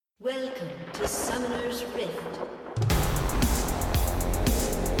Welcome to Summoner's Rift.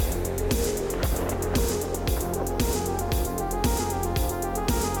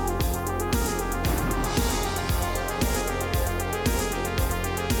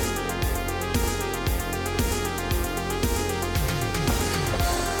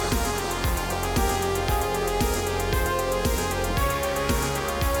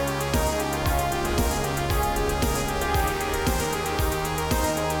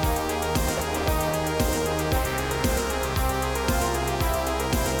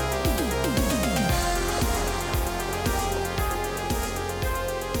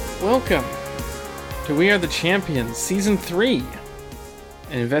 Welcome to We Are the Champions, Season 3,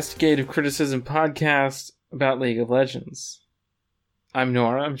 an investigative criticism podcast about League of Legends. I'm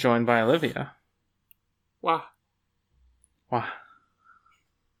Nora, I'm joined by Olivia. Wow.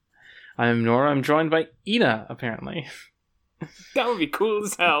 I'm Nora, I'm joined by Ina, apparently. That would be cool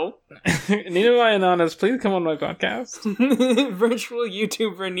as hell. Nina Mayananas, please come on my podcast. Virtual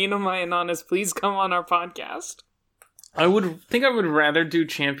YouTuber Nina Mayananas, please come on our podcast. I would rather do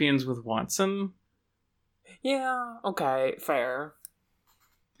Champions with Watson. Yeah, okay, fair.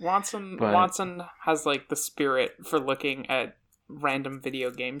 Watson has, like, the spirit for looking at random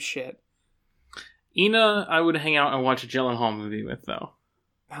video game shit. Ina, I would hang out and watch a Gyllenhaal movie with, though.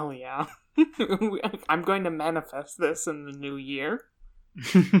 Hell yeah. I'm going to manifest this in the new year.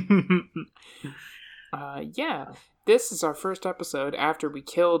 Yeah. This is our first episode after we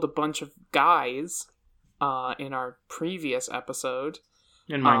killed a bunch of guys in our previous episode.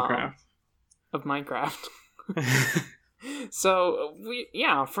 In Minecraft. Of Minecraft. So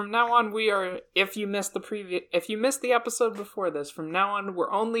from now on we are, if you missed the episode before this, from now on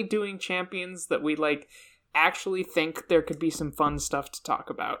we're only doing champions that we actually think there could be some fun stuff to talk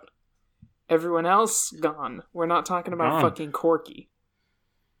about. Everyone else gone. We're not talking about fucking Corky.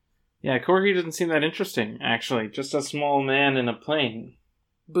 Yeah, Corky doesn't seem that interesting, actually. Just a small man in a plane.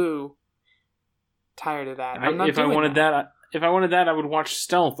 Boo. Tired of that. If I wanted that, I would watch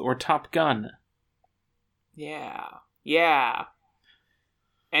Stealth or Top Gun. Yeah.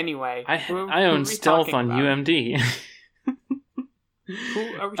 Anyway, I own Stealth on UMD.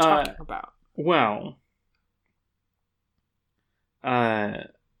 Who are we talking about? Well,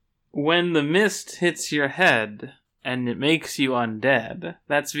 when the mist hits your head and it makes you undead,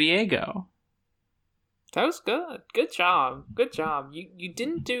 that's Viego. That was good. Good job. You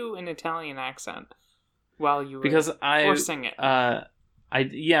didn't do an Italian accent while you were or sing it.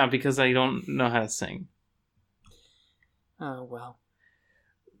 Because I don't know how to sing. Oh well.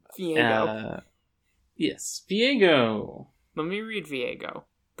 Viego. Yes, Viego. Let me read Viego.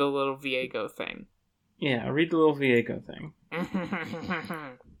 The little Viego thing. Yeah, read the little Viego thing.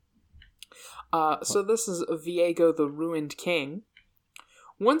 So this is Viego the Ruined King.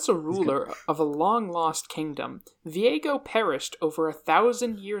 Once a ruler of a long-lost kingdom, Viego perished over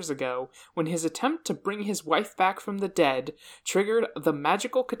 1,000 years ago when his attempt to bring his wife back from the dead triggered the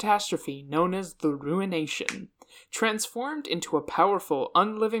magical catastrophe known as the Ruination. Transformed into a powerful,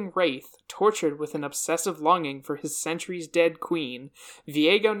 unliving wraith, tortured with an obsessive longing for his centuries-dead queen,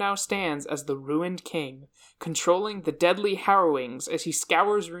 Viego now stands as the Ruined King, controlling the deadly harrowings as he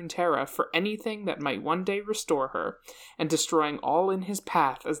scours Runeterra for anything that might one day restore her, and destroying all in his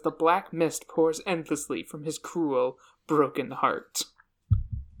path as the black mist pours endlessly from his cruel, broken heart.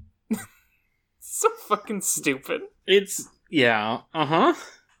 So fucking stupid.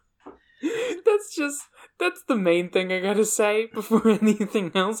 That's the main thing I gotta say before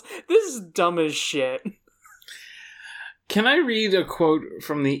anything else. This is dumb as shit. Can I read a quote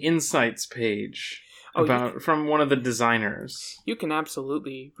from the Insights page from one of the designers? You can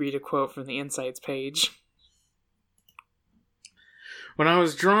absolutely read a quote from the Insights page. When I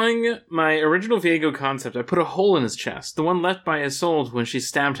was drawing my original Viego concept, I put a hole in his chest, the one left by Isolde when she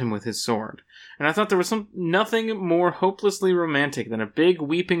stabbed him with his sword. And I thought there was nothing more hopelessly romantic than a big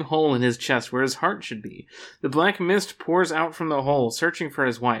weeping hole in his chest where his heart should be. The black mist pours out from the hole, searching for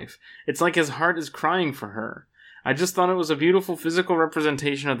his wife. It's like his heart is crying for her. I just thought it was a beautiful physical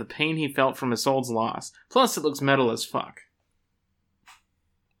representation of the pain he felt from Isolde's loss. Plus, it looks metal as fuck.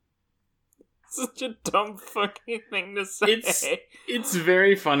 Such a dumb fucking thing to say. It's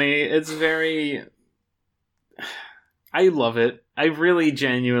very funny. It's very... I love it. I really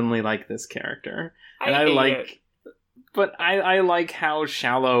genuinely like this character. And I like it. But I like how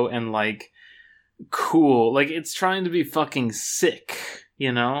shallow and, cool. It's trying to be fucking sick,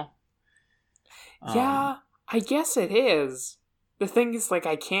 you know? Yeah, I guess it is. The thing is,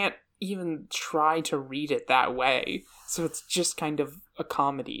 I can't even try to read it that way. So it's just kind of a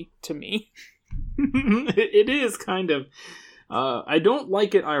comedy to me. It is kind of. I don't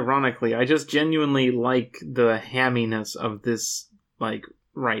like it ironically. I just genuinely like the hamminess of this, like,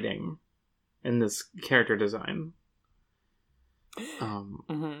 writing and this character design.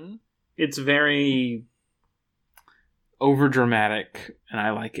 It's very overdramatic, and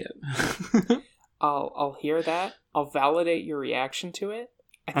I like it. I'll hear that. I'll validate your reaction to it.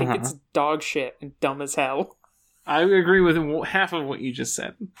 I think it's dog shit and dumb as hell. I agree with half of what you just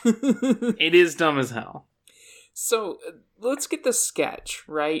said. It is dumb as hell. So, let's get the sketch,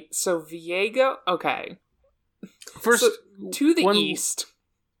 right? So, Viego... Okay. First, so, to the east...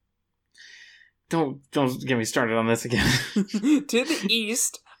 Don't get me started on this again. To the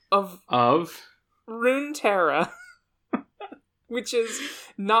east of Runeterra, which is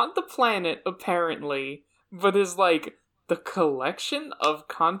not the planet, apparently, but is like the collection of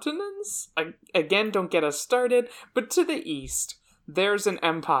continents? Again, don't get us started, but to the east, there's an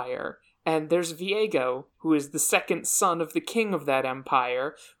empire, and there's Viego, who is the second son of the king of that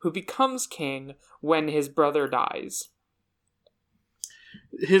empire, who becomes king when his brother dies.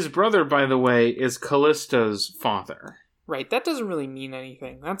 His brother, by the way, is Callisto's father. Right, that doesn't really mean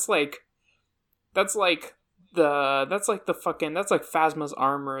anything. That's like Phasma's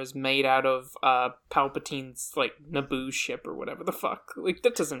armor is made out of Palpatine's like Naboo ship or whatever the fuck. Like,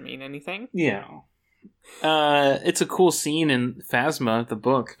 that doesn't mean anything. Yeah. It's a cool scene in Phasma, the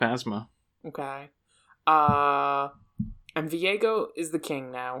book Phasma. Okay. And Viego is the king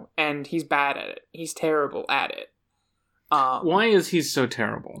now, and he's bad at it. He's terrible at it. Why is he so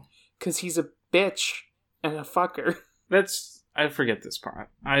terrible? Because he's a bitch and a fucker. I forget this part.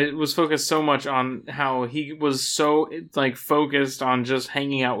 I was focused so much on how he was so, like, focused on just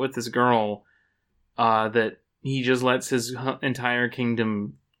hanging out with this girl, that he just lets his entire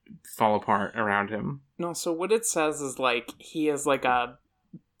kingdom fall apart around him. No, so what it says is, like, he is, like, a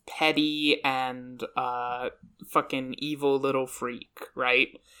petty and, fucking evil little freak,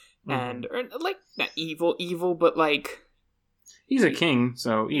 right? Mm-hmm. And, or, like, not evil, but, like... He's a king,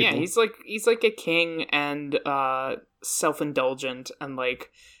 so evil. Yeah, he's like a king and self-indulgent and like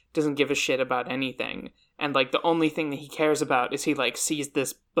doesn't give a shit about anything. And like the only thing that he cares about is he like sees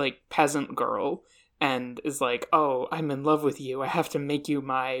this like peasant girl and is like, "Oh, I'm in love with you. I have to make you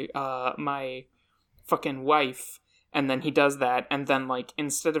my my fucking wife." And then he does that, and then like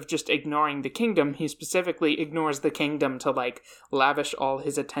instead of just ignoring the kingdom, he specifically ignores the kingdom to like lavish all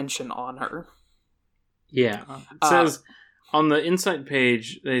his attention on her. Yeah. It says on the insight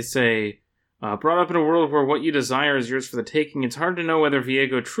page, they say, brought up in a world where what you desire is yours for the taking, it's hard to know whether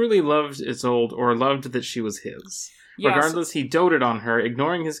Viego truly loved Isolde or loved that she was his. Yeah, regardless, he doted on her,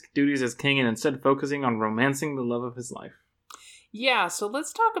 ignoring his duties as king and instead focusing on romancing the love of his life. Yeah, so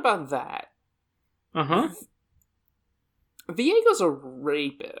let's talk about that. Uh-huh. Viego's a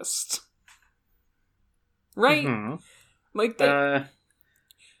rapist. Right? Mm-hmm. Like that.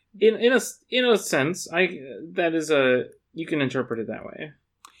 In a sense, that is you can interpret it that way.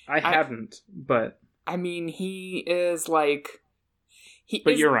 I hadn't, but I mean, he is like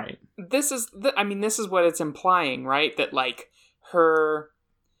But you're right. This is what it's implying, right? That like her,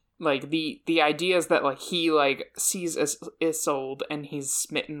 like the ideas that like he like sees Isolde and he's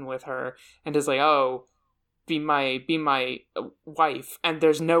smitten with her and is like, oh, be my wife, and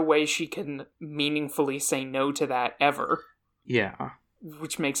there's no way she can meaningfully say no to that ever. Yeah.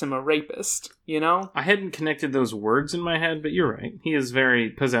 Which makes him a rapist, you know? I hadn't connected those words in my head, but you're right. He is very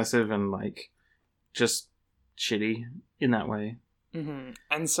possessive and, like, just shitty in that way. Mm-hmm.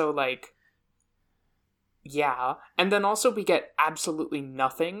 And so, like, yeah. And then also we get absolutely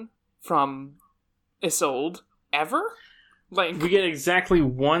nothing from Isolde ever. Like, we get exactly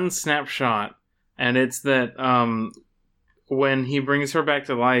one snapshot, and it's that, when he brings her back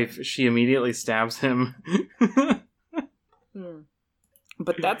to life, she immediately stabs him.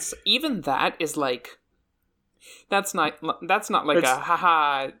 But that is like, that's not like a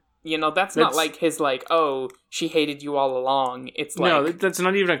haha, you know, that's not like his like, oh, she hated you all along. It's like, no, that's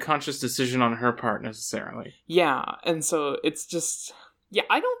not even a conscious decision on her part necessarily. Yeah, and so it's just, yeah,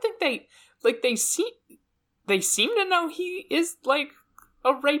 I don't think they seem to know he is like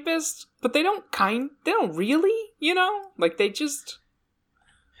a rapist, but they don't really, you know, like they just.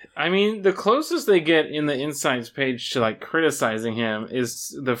 I mean, the closest they get in the insights page to, like, criticizing him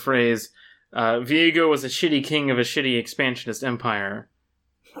is the phrase, Viego was a shitty king of a shitty expansionist empire.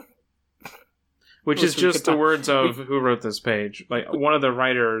 Which is just the words of who wrote this page. Like, one of the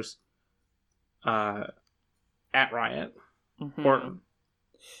writers at Riot. Mm-hmm.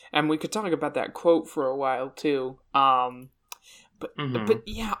 And we could talk about that quote for a while, too. But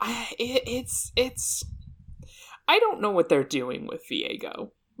yeah, it's... I don't know what they're doing with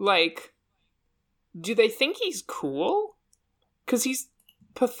Viego. Like, do they think he's cool? Because he's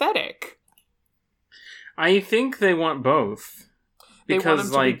pathetic. I think they want both. They Because,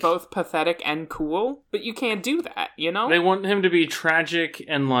 want him to be both pathetic and cool, but you can't do that, you know? They want him to be tragic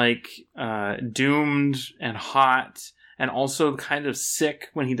and, doomed and hot, and also kind of sick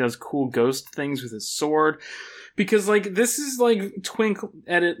when he does cool ghost things with his sword. Because, this is, Twink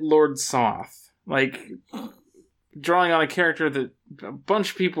edit Lord Soth. Drawing on a character that a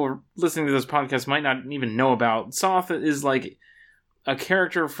bunch of people listening to this podcast might not even know about. Soth is, a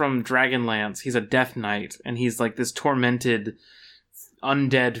character from Dragonlance. He's a Death Knight, and he's, this tormented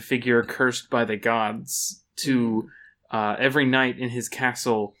undead figure cursed by the gods to every night in his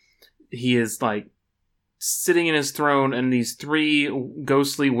castle he is sitting in his throne, and these 3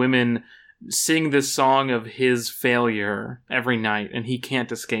 ghostly women sing this song of his failure every night, and he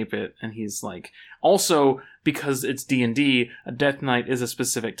can't escape it. And he's also, because it's D&D, a Death Knight is a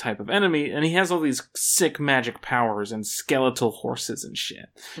specific type of enemy, and he has all these sick magic powers and skeletal horses and shit.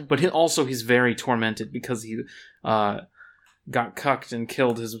 But he's very tormented because he got cucked and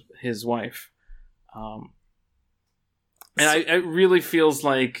killed his wife. And it really feels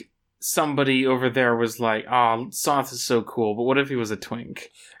like somebody over there was Soth is so cool, but what if he was a twink?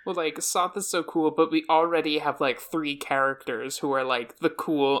 Well, Soth is so cool, but we already have 3 characters who are the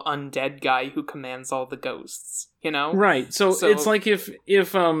cool undead guy who commands all the ghosts, you know? Right. So it's if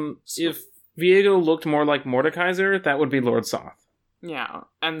Viego looked more like Mordekaiser, that would be Lord Soth. Yeah.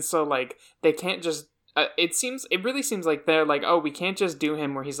 And so they can't just it really seems like they're oh, we can't just do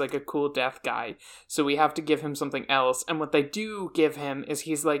him where he's a cool death guy, so we have to give him something else. And what they do give him is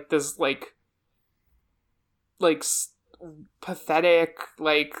he's this pathetic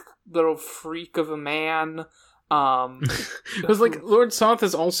little freak of a man. Because Lord Soth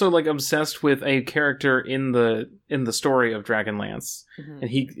is also obsessed with a character in the story of Dragonlance, and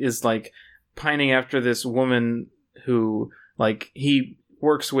he is pining after this woman who he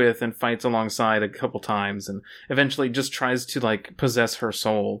works with and fights alongside a couple times, and eventually just tries to possess her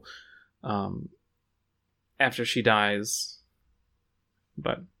soul after she dies.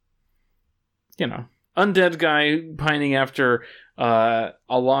 But undead guy pining after a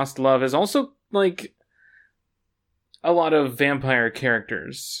lost love is also a lot of vampire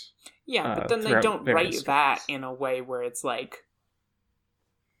characters. Yeah, but then they don't write that in a way where it's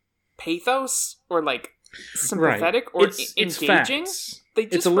pathos or sympathetic or engaging. Facts.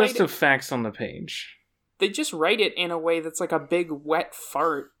 It's a list of facts on the page. They just write it in a way that's a big wet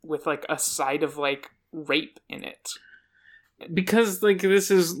fart with a side of rape in it. Because this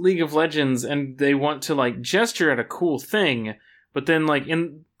is League of Legends, and they want to gesture at a cool thing, but then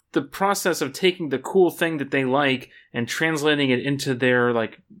in the process of taking the cool thing that they and translating it into their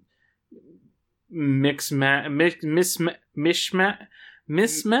mishmash.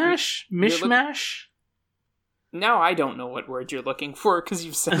 Now I don't know what word you're looking for because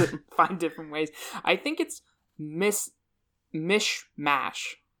you've said it in 5 different ways. I think it's mishmash.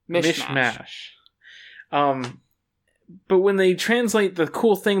 But when they translate the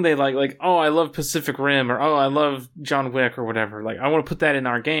cool thing they oh, I love Pacific Rim, or oh, I love John Wick, or whatever, I want to put that in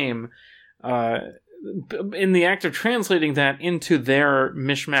our game. In the act of translating that into their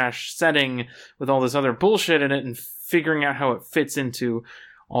mishmash setting with all this other bullshit in it and figuring out how it fits into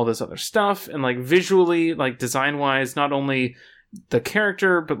all this other stuff, and visually, design wise, not only the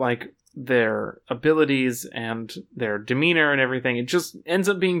character but their abilities and their demeanor and everything, it just ends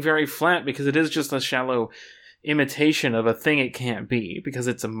up being very flat because it is just a shallow imitation of a thing it can't be because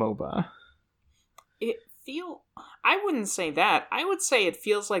it's a MOBA. I wouldn't say that. I would say it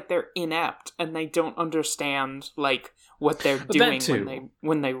feels like they're inept and they don't understand what they're doing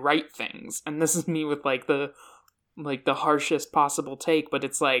when they write things. And this is me with the harshest possible take, but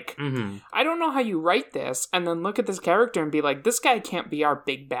it's I don't know how you write this and then look at this character and be this guy can't be our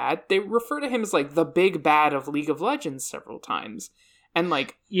big bad. They refer to him as the big bad of League of Legends several times. And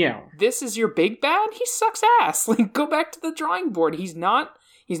this is your big bad? He sucks ass. Go back to the drawing board. He's not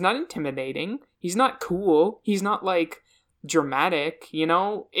intimidating. He's not cool. He's not dramatic, he's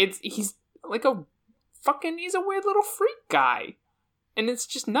he's a weird little freak guy. And it's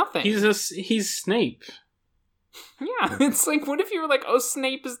just nothing. He's Snape. Yeah, it's what if you were oh,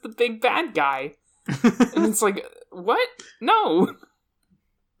 Snape is the big bad guy? And it's what? No.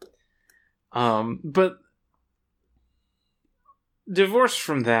 But divorced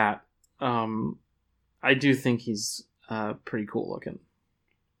from that, I do think he's pretty cool looking.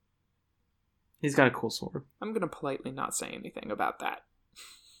 He's got a cool sword. I'm gonna politely not say anything about that.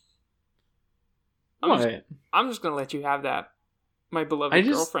 I'm just gonna let you have that. My beloved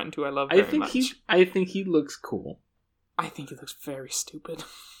girlfriend, who I love very much. I think he looks cool. I think he looks very stupid.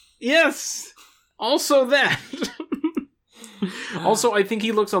 Yes! Also that! Also, I think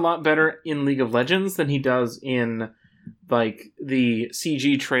he looks a lot better in League of Legends than he does in, like, the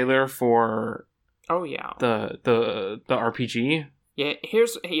CG trailer for... Oh, yeah. The RPG. Yeah,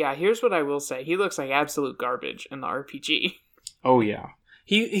 here's what I will say. He looks like absolute garbage in the RPG. Oh, yeah.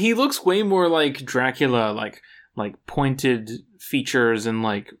 He looks way more like Dracula, like pointed features and,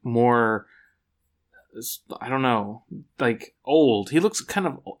 like, more... I don't know, like, old. He looks kind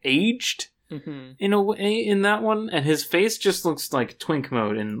of aged in a way in that one, and his face just looks like Twink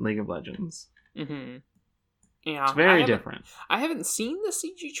mode in League of Legends. Mm-hmm. Yeah, it's very different. I haven't seen the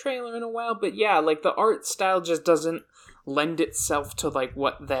CG trailer in a while, but yeah, like, the art style just doesn't lend itself to, like,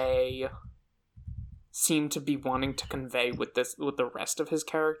 what they seem to be wanting to convey with the rest of his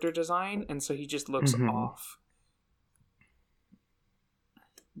character design, and so he just looks off.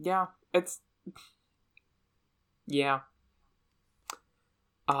 Yeah, it's... Yeah.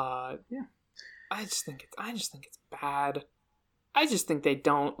 Yeah. I just think it's bad. I just think they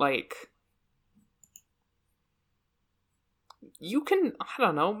don't, like... You can, I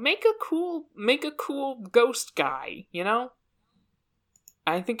don't know, make a cool ghost guy, you know?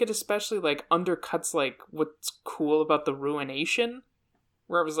 I think it especially, like, undercuts, like, what's cool about the Ruination.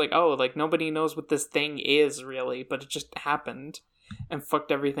 Where it was like, oh, like, nobody knows what this thing is, really, but it just happened. And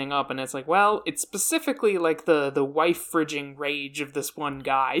fucked everything up, and it's like, well, it's specifically like the wife fridging rage of this one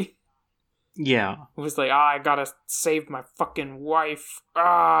guy. Yeah. It was like, I gotta save my fucking wife.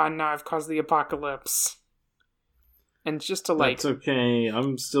 Now I've caused the apocalypse. And just to, like... That's okay,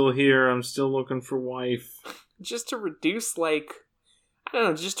 I'm still here, I'm still looking for wife. Just to reduce, like... I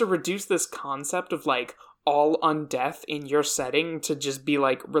don't know, just to reduce this concept of, like, all undeath in your setting to just be,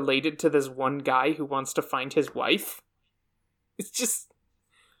 like, related to this one guy who wants to find his wife. It's just...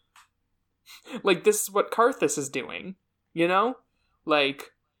 Like, this is what Karthus is doing, you know?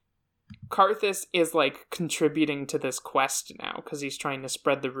 Like, Karthus is, like, contributing to this quest now, because he's trying to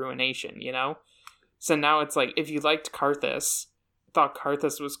spread the Ruination, you know? So now it's like, if you liked Karthus, thought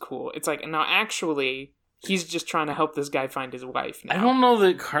Karthus was cool, it's like, now actually, he's just trying to help this guy find his wife now. I don't know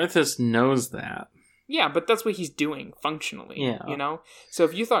that Karthus knows that. Yeah, but that's what he's doing, functionally, you know? So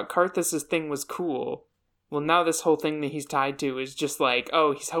if you thought Karthus' thing was cool... Well, now this whole thing that he's tied to is just like,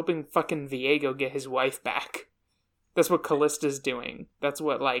 oh, he's helping fucking Viego get his wife back. That's what Callista's doing. That's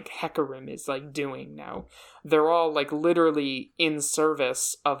what, like, Hecarim is, like, doing now. They're all, like, literally in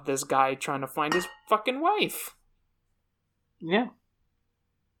service of this guy trying to find his fucking wife. Yeah.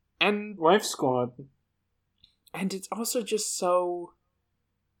 And... Wife squad. And it's also just so...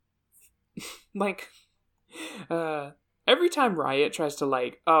 like... every time Riot tries to,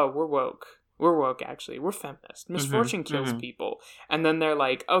 like, oh, we're woke. We're woke, actually. We're feminist. Misfortune kills people. And then they're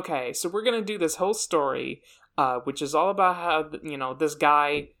like, okay, so we're going to do this whole story, which is all about how, you know, this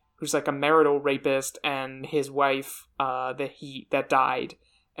guy who's like a marital rapist and his wife that died,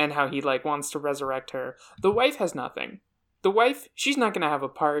 and how he, like, wants to resurrect her. The wife has nothing. The wife, she's not going to have a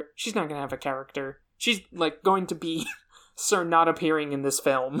part. She's not going to have a character. She's, like, going to be Sir not appearing in this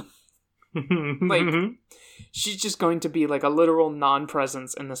film. Like, she's just going to be, like, a literal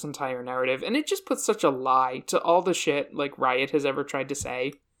non-presence in this entire narrative, and it just puts such a lie to all the shit, like, Riot has ever tried to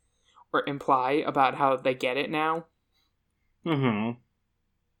say or imply about how they get it now.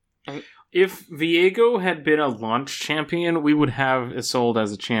 If Viego had been a launch champion, we would have Isolde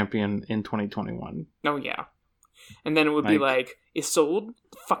as a champion in 2021. Oh, yeah. And then it would be like, Isolde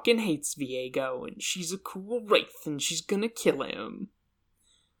fucking hates Viego, and she's a cool wraith, and she's gonna kill him.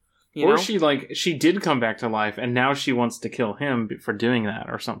 You know? she did come back to life, and now she wants to kill him for doing that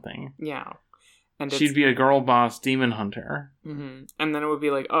or something. Yeah. And she'd be a girl boss demon hunter. Mm-hmm. And then it would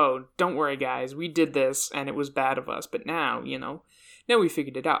be like, oh, don't worry, guys. We did this, and it was bad of us. But now, you know, now we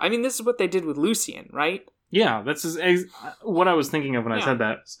figured it out. I mean, this is what they did with Lucian, right? Yeah, that's what I was thinking of when I said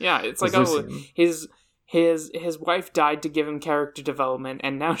that. Yeah, it's like, Lucian. Oh, his wife died to give him character development,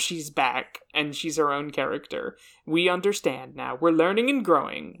 and now she's back, and she's her own character. We understand now. We're learning and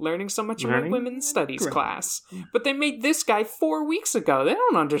growing. Learning so much about women's studies class. But they made this guy 4 weeks ago. They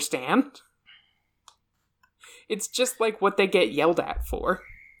don't understand. It's just like what they get yelled at for.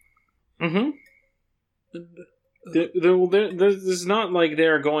 Mm-hmm. It's not like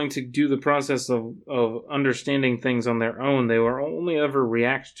they're going to do the process of understanding things on their own. They will only ever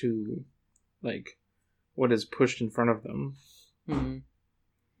react to, like, what is pushed in front of them. Mm-hmm.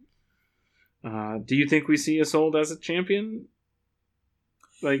 Do you think we see Isolde as a champion?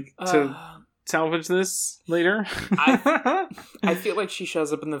 Like, to salvage this later? I feel like she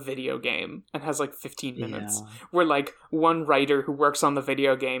shows up in the video game and has, like, 15 minutes. Yeah. Where, like, one writer who works on the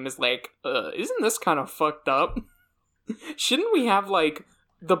video game is like, isn't this kind of fucked up? Shouldn't we have, like,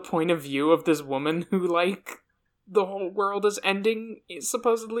 the point of view of this woman who, like, the whole world is ending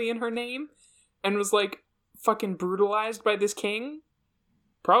supposedly in her name, and was like fucking brutalized by this king?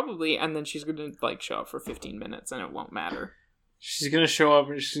 Probably, and then she's gonna like show up for 15 minutes and it won't matter. She's gonna show up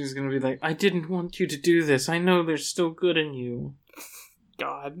and she's gonna be like, I didn't want you to do this. I know there's still good in you.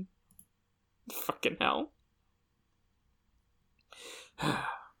 God. Fucking hell.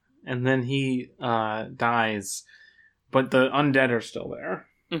 And then he dies, but the undead are still there.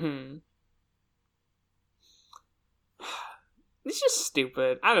 Mm-hmm. It's just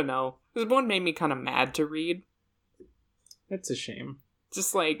stupid. I don't know. This one made me kind of mad to read. That's a shame.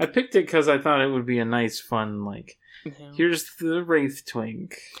 Just like... I picked it because I thought it would be a nice, fun, like, here's the Wraith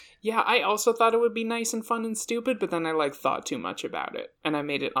Twink. Yeah, I also thought it would be nice and fun and stupid, but then I, like, thought too much about it. And I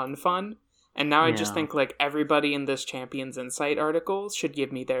made it unfun. And now I just think, like, everybody in this Champions Insight article should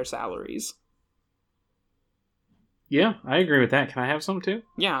give me their salaries. Yeah, I agree with that. Can I have some, too?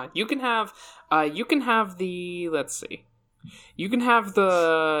 Yeah, you can have the... Let's see. You can have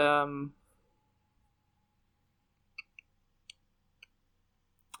the...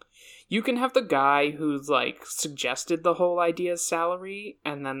 You can have the guy who's, like, suggested the whole idea's salary,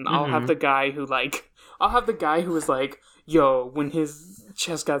 and then I'll have the guy who, like... I'll have the guy who was like, yo, when his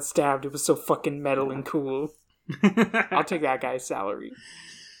chest got stabbed, it was so fucking metal and cool. I'll take that guy's salary.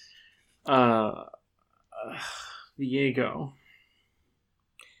 Viego.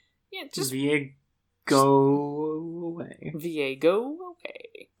 Yeah, just... Viego away. Viego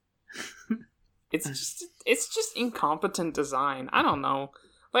away. It's just incompetent design. I don't know.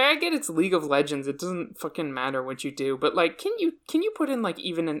 Like, I get it's League of Legends, it doesn't fucking matter what you do, but, like, can you put in, like,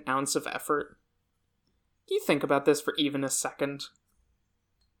 even an ounce of effort? Do you think about this for even a second?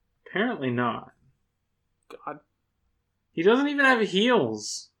 Apparently not. God. He doesn't even have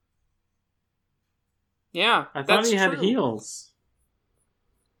heals. Yeah, I thought he had heals.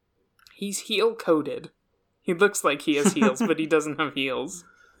 He's heel-coded. He looks like he has heals, but he doesn't have heals.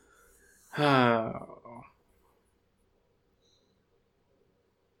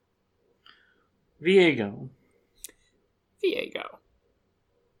 Viego.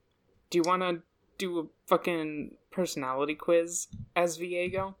 Do you want to do a fucking personality quiz as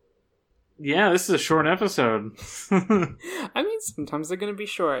Viego? Yeah, this is a short episode. I mean, sometimes they're going to be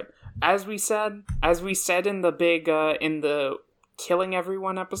short. As we said in the big, in the Killing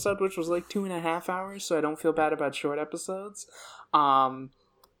Everyone episode, which was like 2.5 hours, so I don't feel bad about short episodes.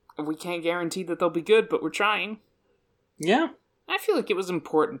 We can't guarantee that they'll be good, but we're trying. Yeah. I feel like it was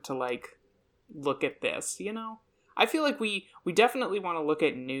important to, like, look at this, you know? I feel like we definitely want to look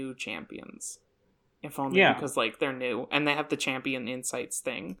at new champions. If only because, like, they're new, and they have the Champion Insights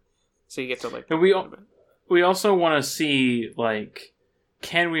thing. So you get to, like... And we also want to see, like,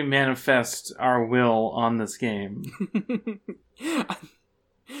 can we manifest our will on this game?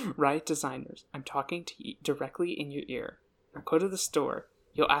 Riot designers, I'm talking to you directly in your ear. Now go to the store.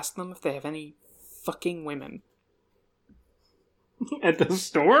 You'll ask them if they have any fucking women. At the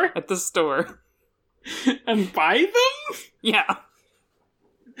store? At the store. And buy them? Yeah.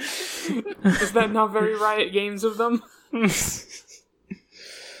 Is that not very Riot Games of them?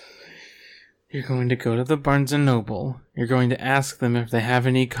 You're going to go to the Barnes & Noble. You're going to ask them if they have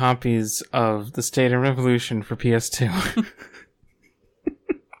any copies of The State of Revolution for PS2.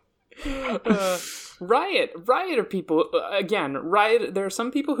 Riot are people, again, Riot, there are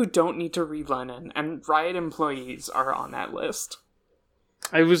some people who don't need to read Lenin, and Riot employees are on that list.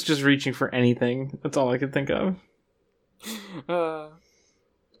 I was just reaching for anything. That's all I could think of.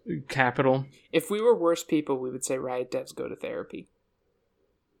 Capital. If we were worse people, we would say Riot devs go to therapy.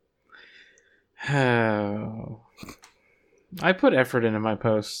 Oh. I put effort into my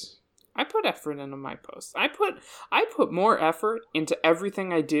posts. I put effort into my posts. I put more effort into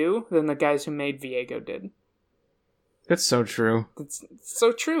everything I do than the guys who made Viego did. That's so true. It's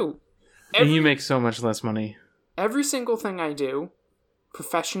so true. And you make so much less money. Every single thing I do,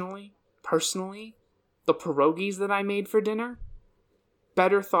 professionally, personally, the pierogies that I made for dinner,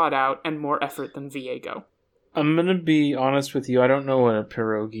 better thought out and more effort than Viego. I'm gonna be honest with you, I don't know what a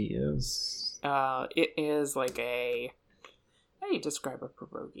pierogi is. It is like a... How do you describe a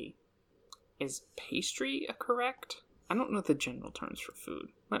pierogi? Is pastry correct? I don't know the general terms for food.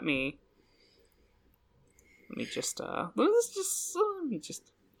 Let me just...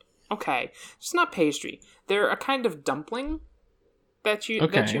 Okay, it's not pastry. They're a kind of dumpling that you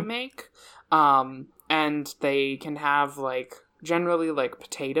make. And they can have, like, generally, like,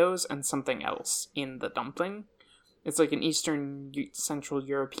 potatoes and something else in the dumpling. It's like an Eastern Central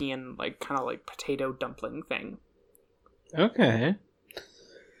European, like, kind of like potato dumpling thing. Okay.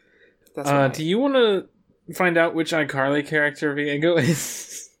 Do you want to find out which iCarly character Viego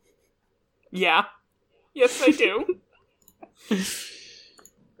is? Yeah. Yes, I do.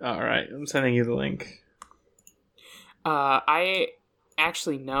 Alright, I'm sending you the link. I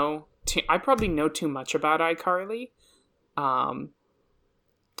actually know... I probably know too much about iCarly.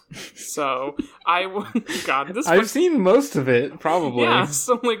 So, God, this... I've seen most of it, probably. Yeah,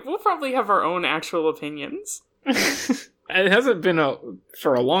 so, like, we'll probably have our own actual opinions. It hasn't been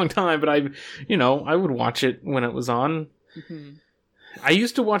for a long time, but I would watch it when it was on. Mm-hmm. I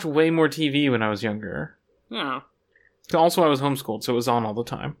used to watch way more TV when I was younger. Yeah. Also, I was homeschooled, so it was on all the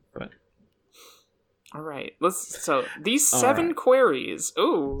time. But all right, so these 7 queries.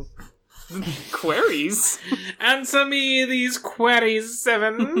 Ooh, queries. Answer me these queries,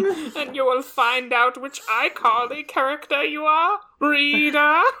 7, and you will find out which iCarly character you are,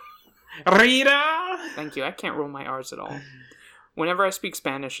 reader. Reader. Thank you. I can't roll my R's at all. Whenever I speak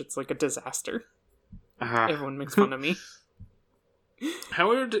Spanish, it's like a disaster. Everyone makes fun of me. How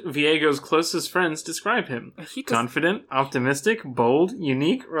would Viego's closest friends describe him? Confident, optimistic, bold,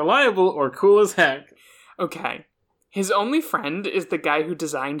 unique, reliable, or cool as heck? Okay. His only friend is the guy who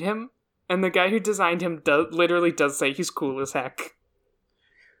designed him, and the guy who designed him literally does say he's cool as heck.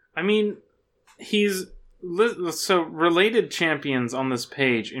 I mean, so related champions on this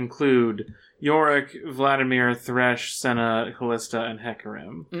page include Yorick, Vladimir, Thresh, Senna, Callista, and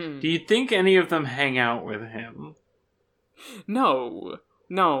Hecarim. Do you think any of them hang out with him? No.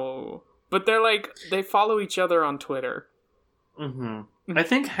 But they follow each other on Twitter. Mm-hmm. I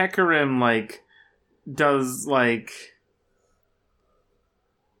think Hecarim, does,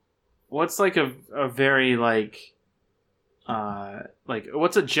 what's, a very,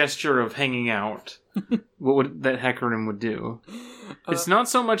 what's a gesture of hanging out? That Hecarim would do? It's not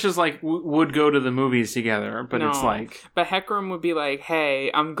so much as, would go to the movies together, but it's But Hecarim would be like,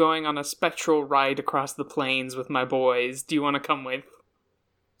 hey, I'm going on a spectral ride across the plains with my boys. Do you want to come with?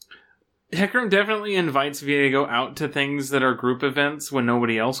 Hecarim definitely invites Viego out to things that are group events when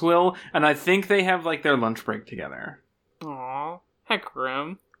nobody else will, and I think they have, their lunch break together. Aw,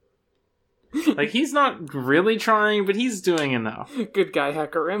 Hecarim. He's not really trying, but he's doing enough. Good guy,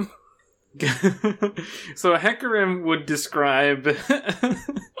 Hecarim. So Hecarim would describe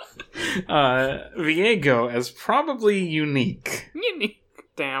Viego as probably unique. Unique,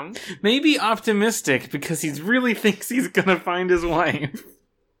 damn. Maybe optimistic, because he really thinks he's gonna find his wife.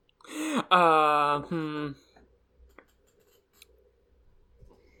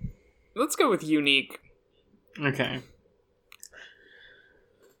 Let's go with unique. Okay.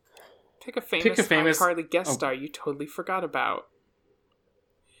 Pick a famous iCarly guest star you totally forgot about.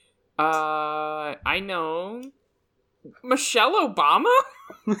 I know. Michelle Obama?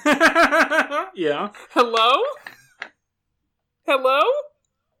 Yeah. Hello?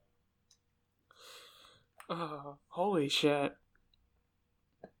 Oh, holy shit.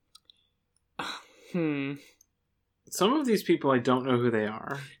 Some of these people I don't know who they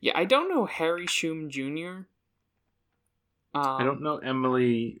are. Yeah, I don't know Harry Shum Jr. I don't know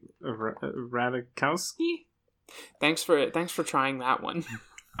Emily Radikowski. Thanks for trying that one.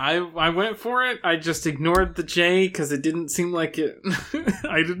 I went for it. I just ignored the J because it didn't seem like it.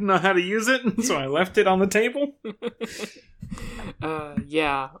 I didn't know how to use it, so I left it on the table.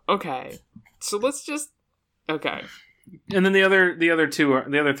 Yeah. Okay. So let's just. Okay. And then the other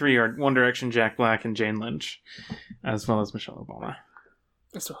three are One Direction, Jack Black, and Jane Lynch, as well as Michelle Obama.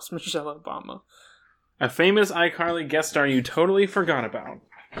 A famous iCarly guest star you totally forgot about.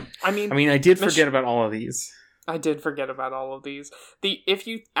 I mean, I did forget about all of these. I did forget about all of these. If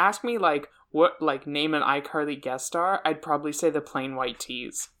you ask me, name an iCarly guest star, I'd probably say the Plain White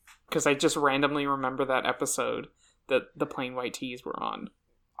Tees. Because I just randomly remember that episode that the Plain White Tees were on.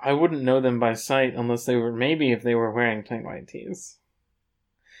 I wouldn't know them by sight unless if they were wearing plain white tees.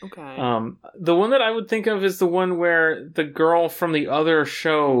 Okay. The one that I would think of is the one where the girl from the other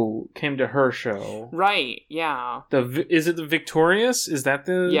show came to her show. Right, yeah. Is it the Victorious? Is that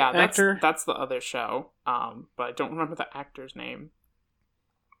the actor? That's the other show. But I don't remember the actor's name.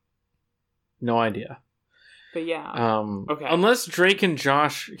 No idea. But yeah. Okay. Unless Drake and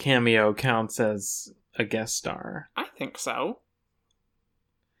Josh cameo counts as a guest star. I think so.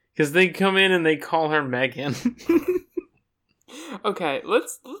 Because they come in and they call her Megan. Okay,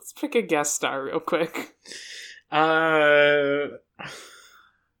 let's pick a guest star real quick. When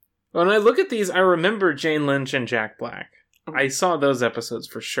I look at these, I remember Jane Lynch and Jack Black. I saw those episodes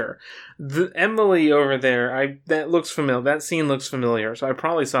for sure. The Emily over there, that looks familiar. That scene looks familiar, so I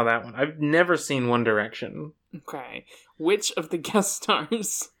probably saw that one. I've never seen One Direction. Okay, which of the guest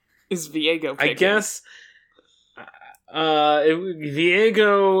stars is Viego picking? I guess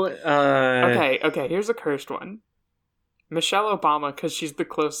Viego. Okay. Here's a cursed one. Michelle Obama, because she's the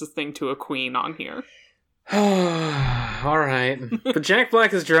closest thing to a queen on here. Alright. But Jack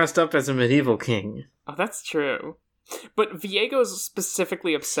Black is dressed up as a medieval king. Oh, that's true. But Viego is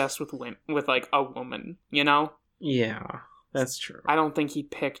specifically obsessed with like, a woman, you know? Yeah, that's true. I don't think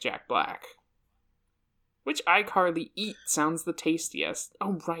he'd pick Jack Black. Which iCarly eat sounds the tastiest.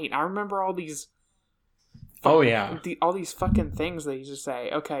 Oh, right. I remember all these... Oh, yeah. All these fucking things they used to say.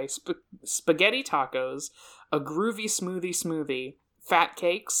 Okay, spaghetti tacos, a groovy smoothie, fat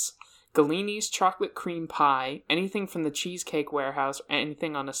cakes, Galini's chocolate cream pie, anything from the Cheesecake Warehouse,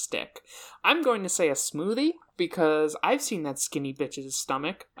 anything on a stick. I'm going to say a smoothie because I've seen that skinny bitch's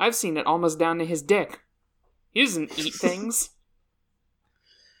stomach. I've seen it almost down to his dick. He doesn't eat things.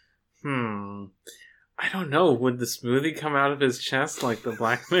 I don't know. Would the smoothie come out of his chest like the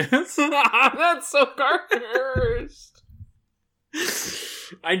Black Myth? That's so cursed.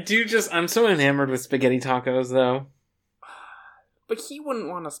 I'm so enamored with spaghetti tacos, though. But he wouldn't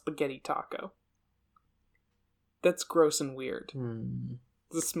want a spaghetti taco. That's gross and weird.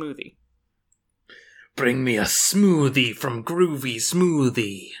 The smoothie. Bring me a smoothie from Groovy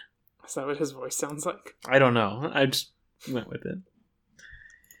Smoothie. Is that what his voice sounds like? I don't know. I just went with it.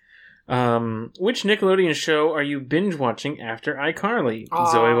 Which Nickelodeon show are you binge watching after iCarly?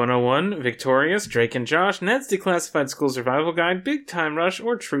 Zoe 101, Victorious, Drake and Josh, Ned's Declassified School Survival Guide, Big Time Rush,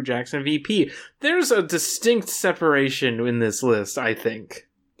 or True Jackson VP? There's a distinct separation in this list, I think.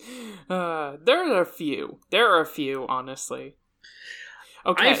 There are a few. Honestly.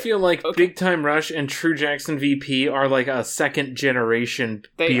 Okay. I feel like Big Time Rush and True Jackson VP are like a second generation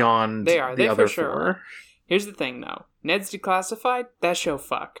beyond the other four. Here's the thing, though. Ned's Declassified, that show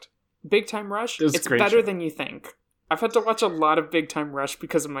fucked. Big Time Rush, it's better show. than you think. I've had to watch a lot of Big Time Rush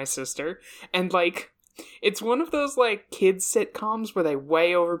because of my sister, and, like, it's one of those, like, kids sitcoms where they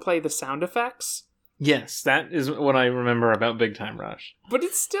way overplay the sound effects. Yes, that is what I remember about Big Time Rush. But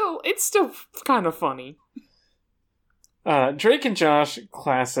it's still kind of funny. Drake and Josh,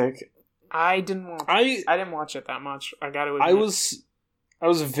 classic. I didn't watch it that much, I gotta admit. I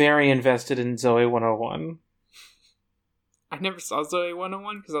was very invested in Zoe 101. I never saw Zoe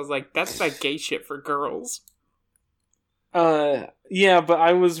 101 because I was like, that's that gay shit for girls. Yeah, but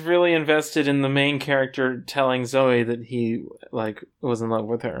I was really invested in the main character telling Zoe that he, like, was in love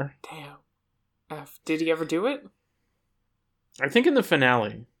with her. Damn. Did he ever do it? I think in the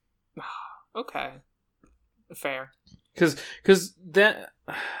finale. Okay. Fair. Because that...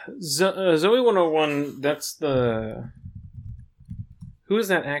 Zoe 101, that's the... Who is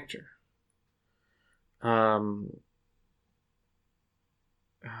that actor?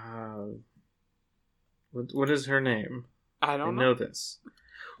 What is her name? I don't know this.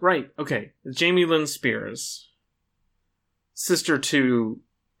 Right, okay. Jamie Lynn Spears. Sister to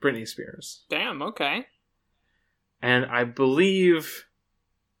Britney Spears. Damn, okay. And I believe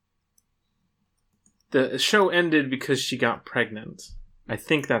the show ended because she got pregnant. I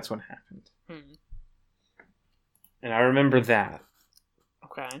think that's what happened. And I remember that.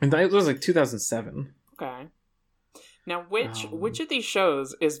 Okay. And that was like 2007. Okay. Now, which of these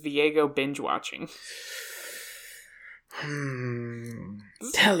shows is Viego binge watching?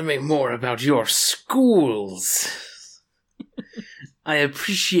 Tell me more about your schools. I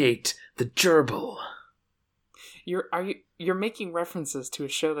appreciate the gerbil. You're making references to a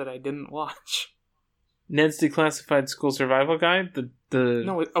show that I didn't watch. Ned's Declassified School Survival Guide.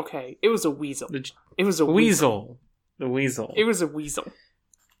 No, okay, it was a weasel. It was a weasel. The weasel. It was a weasel.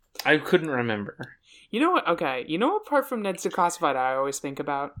 I couldn't remember. You know what? Okay, you know what part from Ned's Declassified I always think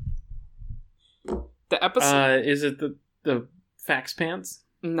about? The episode. Is it the fax pants?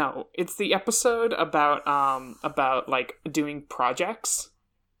 No, it's the episode about like doing projects,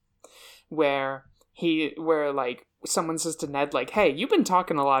 where like someone says to Ned like, "Hey, you've been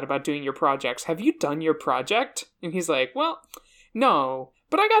talking a lot about doing your projects. Have you done your project?" And he's like, "Well, no,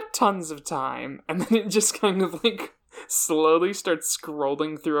 but I got tons of time." And then it just kind of like slowly starts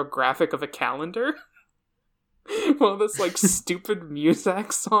scrolling through a graphic of a calendar while this like stupid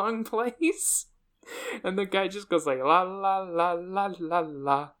Muzak song plays. And the guy just goes like, la la la la la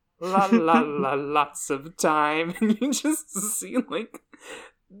la la la la lots of time. And you just see like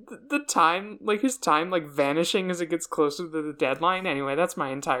the time, like his time like vanishing as it gets closer to the deadline. Anyway, that's my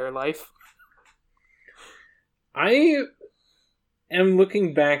entire life. I am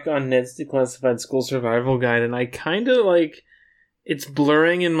looking back on Ned's Declassified School Survival Guide, and I kind of like it's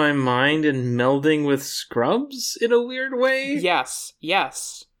blurring in my mind and melding with Scrubs in a weird way. Yes.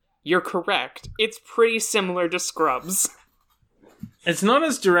 You're correct. It's pretty similar to Scrubs. It's not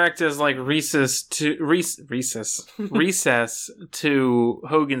as direct as like Recess to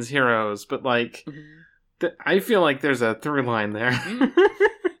Hogan's Heroes, but like I feel like there's a through line there.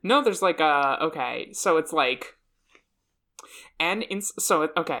 No, there's like okay, so it's like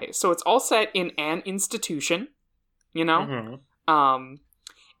so it's all set in an institution, you know? Mm-hmm.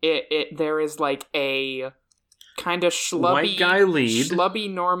 There is like a kind of White guy lead.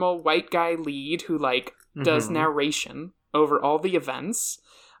 schlubby normal white guy lead who like does narration over all the events.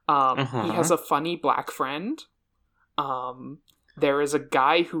 He has a funny black friend. There is a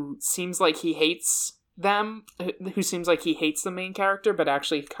guy who seems like he hates them, who seems like he hates the main character, but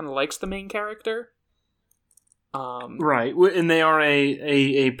actually kind of likes the main character. Right, and they are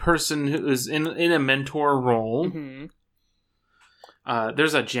a person who is in a mentor role. Mm-hmm.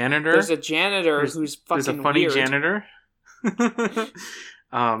 There's a janitor. Who's fucking There's a funny weird. janitor.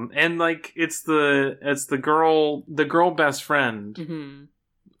 And like it's the girl best friend. Mm-hmm.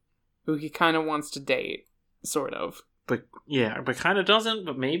 Who he kind of wants to date, sort of. But kind of doesn't,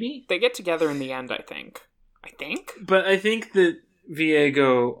 but maybe. They get together in the end, I think. But I think that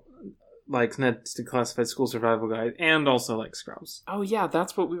Viego likes Ned's Declassified School Survival Guide and also likes Scrubs. Oh yeah,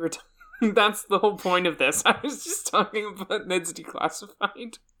 that's what we were that's the whole point of this. I was just talking about Ned's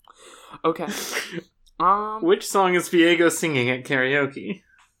Declassified. Okay. Which song is Viego singing at karaoke?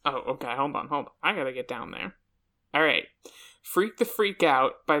 Oh, okay, hold on. I gotta get down there. Alright. Freak the Freak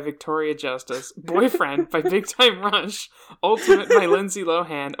Out by Victoria Justice, Boyfriend by Big Time Rush, Ultimate by Lindsay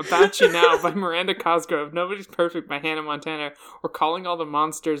Lohan, About You Now by Miranda Cosgrove, Nobody's Perfect by Hannah Montana, or Calling All the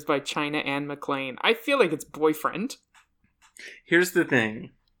Monsters by China Anne McClain. I feel like it's Boyfriend. Here's the thing.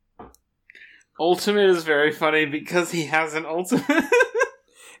 Ultimate is very funny because he has an ultimate.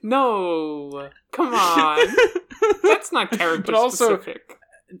 No, come on. That's not character specific.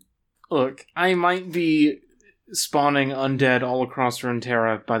 Look, I might be spawning undead all across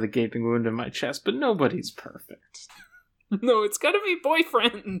Runeterra by the gaping wound in my chest, but nobody's perfect. No, it's gotta be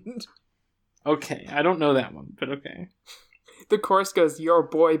Boyfriend. Okay, I don't know that one, but okay. The chorus goes, your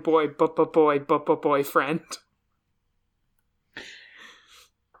boyfriend.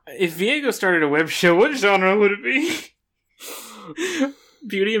 If Viego started a web show, what genre would it be?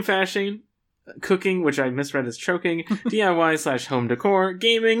 Beauty and fashion, cooking, which I misread as choking, DIY/home decor,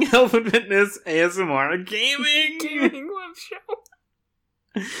 gaming, health and fitness, ASMR, gaming web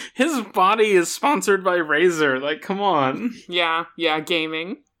show. His body is sponsored by Razer. Like, come on. Yeah,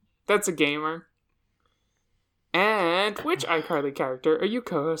 gaming. That's a gamer. And which iCarly character are you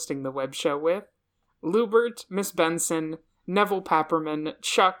co-hosting the web show with? Lubert, Miss Benson, Neville Papperman,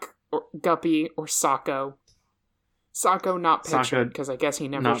 Chuck, or Guppy, or Socko? Socko not pictured, because I guess he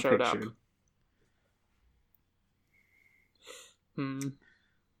never showed up.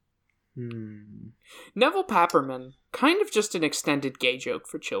 Neville Papperman, kind of just an extended gay joke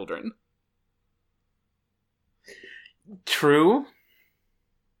for children. True.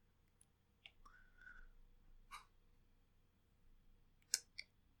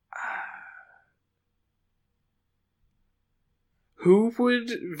 Who would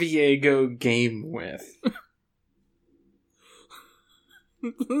Viego game with?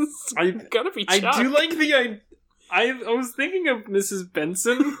 Gotta be Chuck. I do like the I was thinking of Mrs.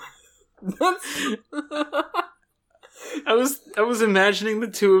 Benson. I was imagining the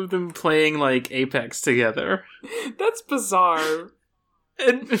two of them playing like Apex together. That's bizarre.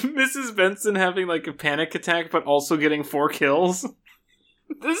 And Mrs. Benson having like a panic attack but also getting 4 kills.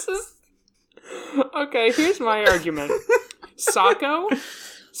 This is okay, here's my argument. Socko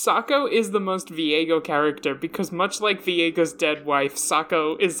is the most Viego character because much like Viego's dead wife,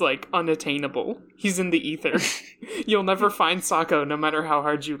 Socko is like unattainable. He's in the ether. You'll never find Socko no matter how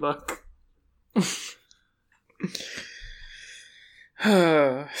hard you look.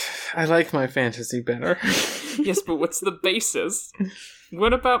 I like my fantasy better. Yes, but what's the basis?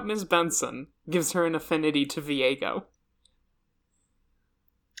 What about Miss Benson gives her an affinity to Viego?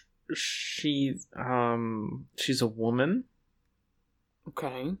 She's a woman.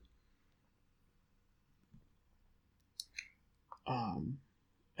 Okay.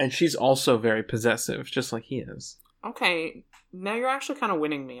 And she's also very possessive, just like he is. Okay, now you're actually kind of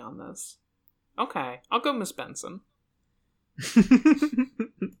winning me on this. Okay, I'll go Miss Benson.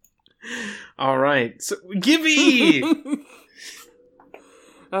 All right, so Gibby.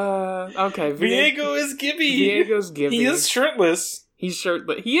 Okay. Viego is Gibby. Viego's Gibby. He is shirtless. He's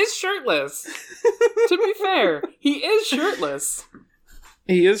shirtless. He is shirtless. To be fair, he is shirtless.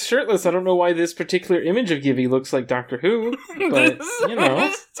 He is shirtless. I don't know why this particular image of Gibby looks like Doctor Who, but you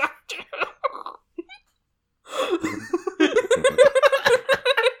know.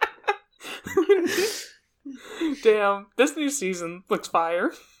 Damn, this new season looks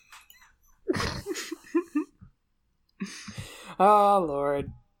fire. Oh,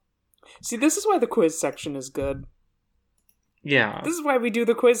 Lord. See, this is why the quiz section is good. Yeah. This is why we do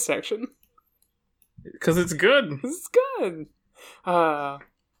the quiz section. Because it's good. This is good.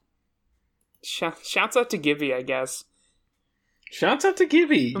 Shouts out to Gibby, I guess. Shouts out to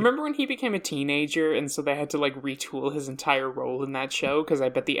Gibby. Remember when he became a teenager and so they had to like retool his entire role in that show? Because I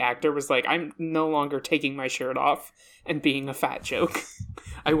bet the actor was like, I'm no longer taking my shirt off and being a fat joke.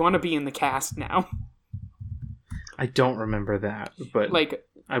 I want to be in the cast now. I don't remember that, but like,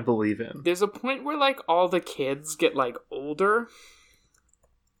 I believe it. There's a point where like all the kids get like older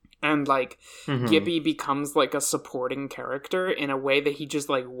and like Gibby becomes like a supporting character in a way that he just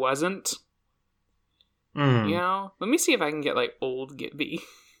like wasn't. You know? Let me see if I can get like old Gibby.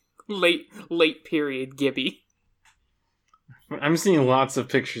 late period Gibby. I'm seeing lots of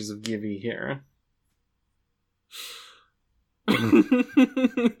pictures of Gibby here.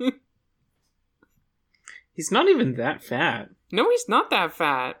 He's not even that fat. No, he's not that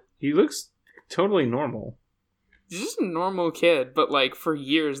fat. He looks totally normal. He's just a normal kid, but like for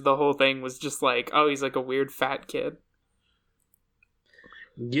years the whole thing was just like, oh, he's like a weird fat kid.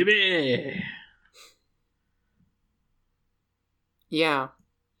 Gibby! Yeah.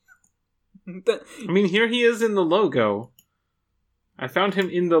 I mean, here he is in the logo. I found him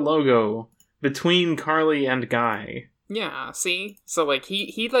in the logo between Carly and Guy. Yeah, see? So, like,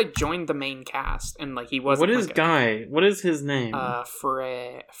 he like, joined the main cast, and, like, he wasn't, What is Guy? What is his name?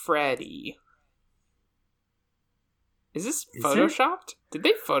 Freddy. Is this photoshopped? Did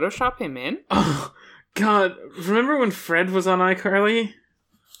they photoshop him in? Oh, God. Remember when Fred was on iCarly?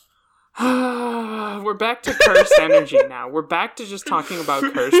 We're back to cursed energy now. We're back to just talking about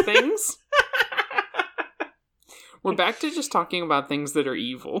cursed things. We're back to just talking about things that are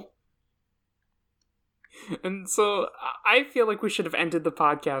evil. And so I feel like we should have ended the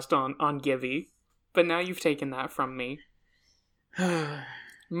podcast on Gibby, but now you've taken that from me.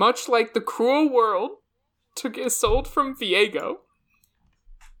 Much like the cruel world took Isolde from Viego.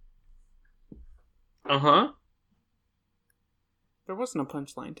 Uh-huh. There wasn't a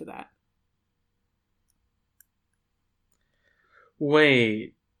punchline to that.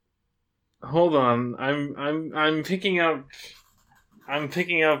 Wait. Hold on. I'm picking up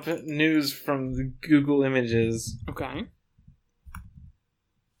news from the Google Images. Okay.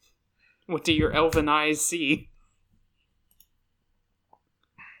 What do your elven eyes see?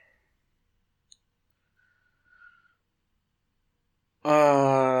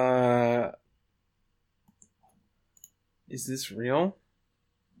 Is this real?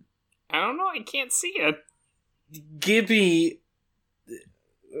 I don't know, I can't see it. Gibby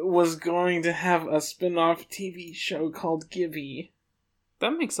was going to have a spin-off TV show called Gibby.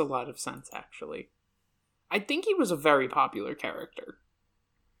 That makes a lot of sense, actually. I think he was a very popular character.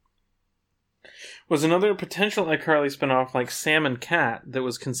 Was another potential iCarly spin-off like Sam and Cat that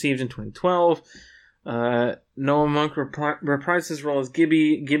was conceived in 2012. Noah Monk reprised his role as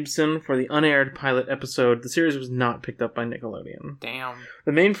Gibby Gibson for the unaired pilot episode. The series was not picked up by Nickelodeon. Damn.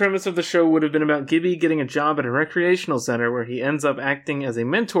 The main premise of the show would have been about Gibby getting a job at a recreational center where he ends up acting as a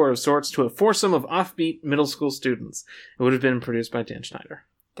mentor of sorts to a foursome of offbeat middle school students. It would have been produced by Dan Schneider.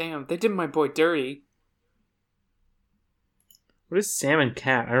 Damn, they did my boy dirty. What is Sam and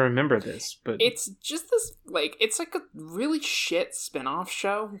Cat? I remember this, but... It's just this, like, it's like a really shit spin-off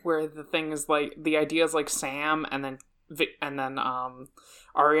show where the thing is, like, the idea is, like, Sam and then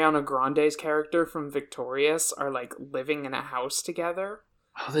Ariana Grande's character from Victorious are, like, living in a house together.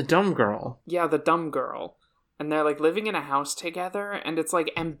 Oh, the dumb girl. Yeah, the dumb girl. And they're, like, living in a house together, and it's,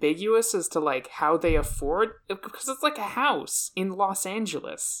 like, ambiguous as to, like, how they afford... Because it's, like, a house in Los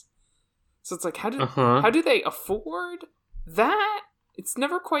Angeles. So it's, like, how do they afford... that? It's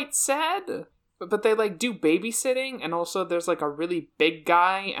never quite said. But they, like, do babysitting, and also there's, like, a really big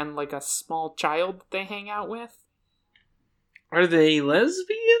guy and, like, a small child that they hang out with. Are they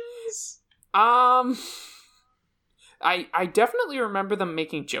lesbians? I definitely remember them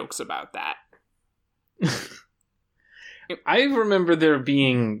making jokes about that. I remember there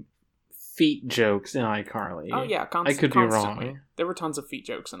being feet jokes in iCarly. Oh, yeah, I could be wrong. There were tons of feet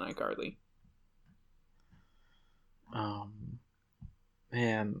jokes in iCarly.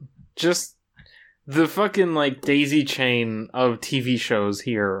 Man, just the fucking, like, daisy chain of TV shows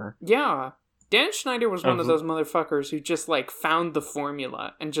here. Yeah. Dan Schneider was one of those motherfuckers who just, like, found the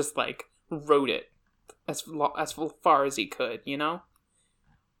formula and just, like, wrote it as far as he could, you know?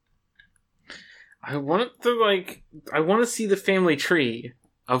 I want to see the family tree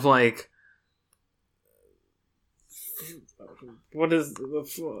of, like, what is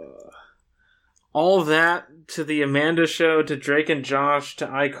all that to the Amanda Show, to Drake and Josh, to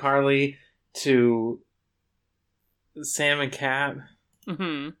iCarly, to Sam and Cat.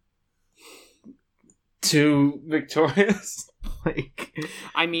 Mm-hmm. too victorious. Like,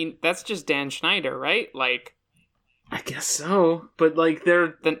 I mean, that's just Dan Schneider, right? Like, I guess so, but like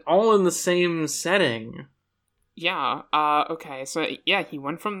they're all in the same setting. Yeah. Okay. So yeah, he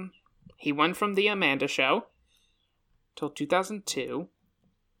went from the Amanda Show till 2002.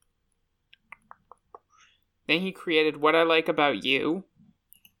 Then he created What I Like About You.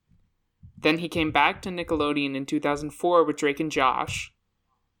 Then he came back to Nickelodeon in 2004 with Drake and Josh.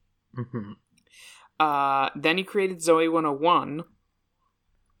 Mm-hmm. Then he created Zoe 101.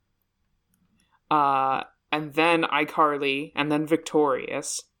 And then iCarly, and then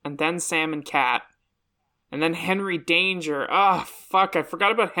Victorious, and then Sam and Cat, and then Henry Danger. Oh, fuck, I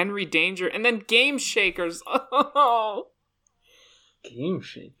forgot about Henry Danger. And then Game Shakers. Oh. Game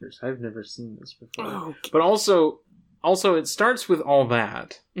Shakers? I've never seen this before. Oh. But also it starts with all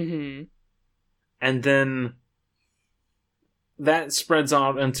that. Mm-hmm. And then that spreads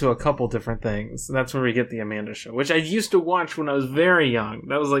out into a couple different things. That's where we get the Amanda Show, which I used to watch when I was very young.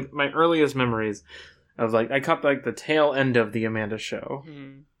 That was like my earliest memories of like, I caught like the tail end of the Amanda Show.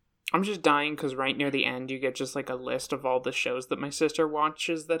 Mm-hmm. I'm just dying because right near the end you get just like a list of all the shows that my sister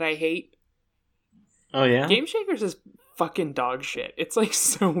watches that I hate. Oh yeah? Game Shakers is fucking dog shit. It's like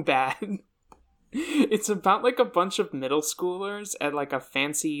so bad. It's about like a bunch of middle schoolers at like a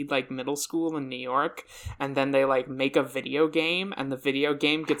fancy like middle school in New York, and then they like make a video game, and the video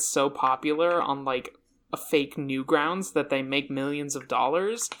game gets so popular on like a fake Newgrounds that they make millions of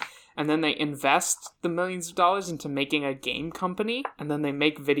dollars, and then they invest the millions of dollars into making a game company, and then they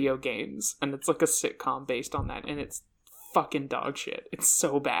make video games, and it's like a sitcom based on that, and it's fucking dog shit. It's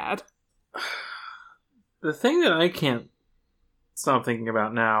so bad. The thing that I can't stop thinking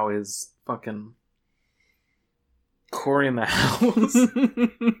about now is fucking Corey in the House.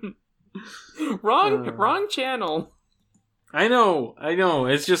 Wrong channel. I know.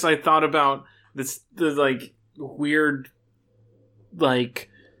 It's just I thought about the like weird like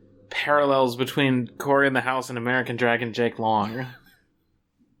parallels between Corey in the House and American Dragon Jake Long.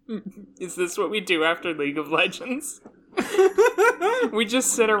 Is this what we do after League of Legends? We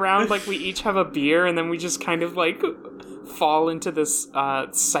just sit around like we each have a beer, and then we just kind of like fall into this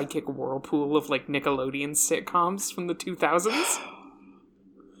psychic whirlpool of like Nickelodeon sitcoms from the 2000s.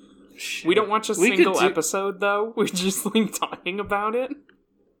 We don't watch a single episode though. We're just like talking about it.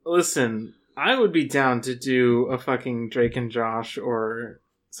 Listen, I would be down to do a fucking Drake and Josh or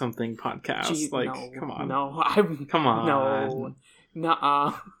something podcast. Gee, like, no, come on. No, come on. No.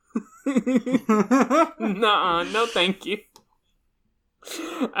 Nuh-uh. Nuh-uh. No, thank you.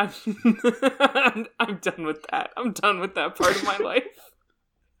 I'm done with that. I'm done with that part of my life.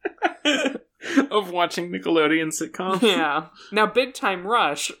 Of watching Nickelodeon sitcoms? Yeah. Now, Big Time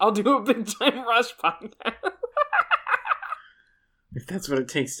Rush. I'll do a Big Time Rush podcast. If that's what it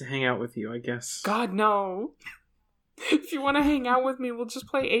takes to hang out with you, I guess. God, no. If you want to hang out with me, we'll just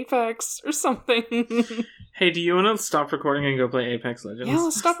play Apex or something. Hey, do you want to stop recording and go play Apex Legends? Yeah,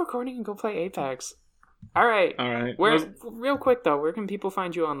 let's stop recording and go play Apex. All right. Real quick, though, where can people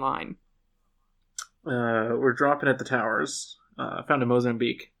find you online? We're dropping at the towers. Found in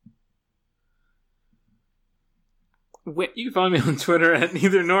Mozambique. You can find me on Twitter at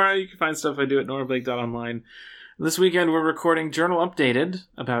neither Nora. You can find stuff I do at norablake.online. This weekend, we're recording Journal Updated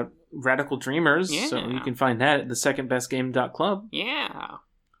about Radical Dreamers. Yeah. So you can find that at thesecondbestgame.club. Yeah.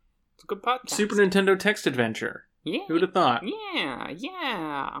 It's a good podcast. Super Nintendo Text Adventure. Yeah. Who would have thought?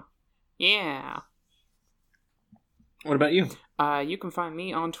 Yeah. What about you? You can find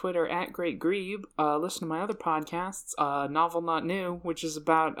me on Twitter at Great Grebe. Listen to my other podcasts, Novel Not New, which is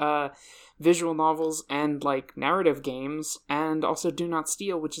about visual novels and like narrative games, and also Do Not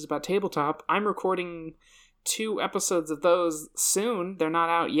Steal, which is about tabletop. I'm recording 2 episodes of those soon. They're not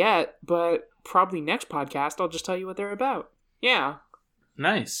out yet, but probably next podcast I'll just tell you what they're about. Yeah.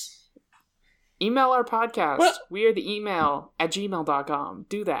 Nice. Email our podcast. What? We are the email at gmail.com.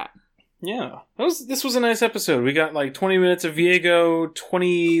 Do that. Yeah. This was a nice episode. We got like 20 minutes of Viego,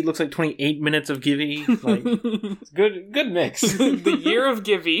 28 minutes of Gibby. Like, good mix. The year of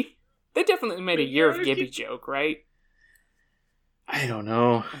Gibby. They definitely made a year of Gibby joke, right? I don't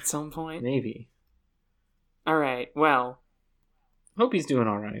know. At some point. Maybe. Alright, well. Hope he's doing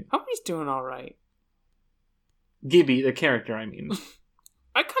alright. Gibby, the character, I mean.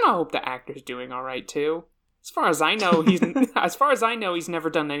 I kind of hope the actor's doing alright, too. As far as I know, he's never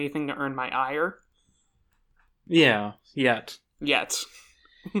done anything to earn my ire. Yeah, yet.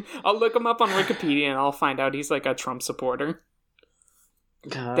 I'll look him up on Wikipedia and I'll find out he's like a Trump supporter.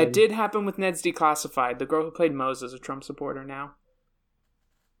 God. That did happen with Ned's Declassified. The girl who played Mose is a Trump supporter now.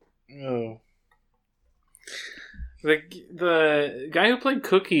 Oh. The guy who played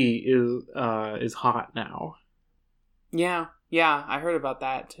Cookie is hot now. Yeah, I heard about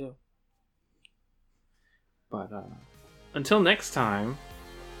that too. But until next time,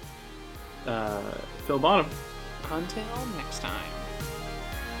 Phil Bottom. Until next time.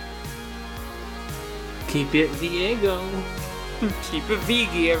 Keep it Viego. Keep it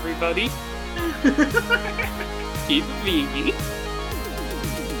Vegy, everybody. Keep it Vegy.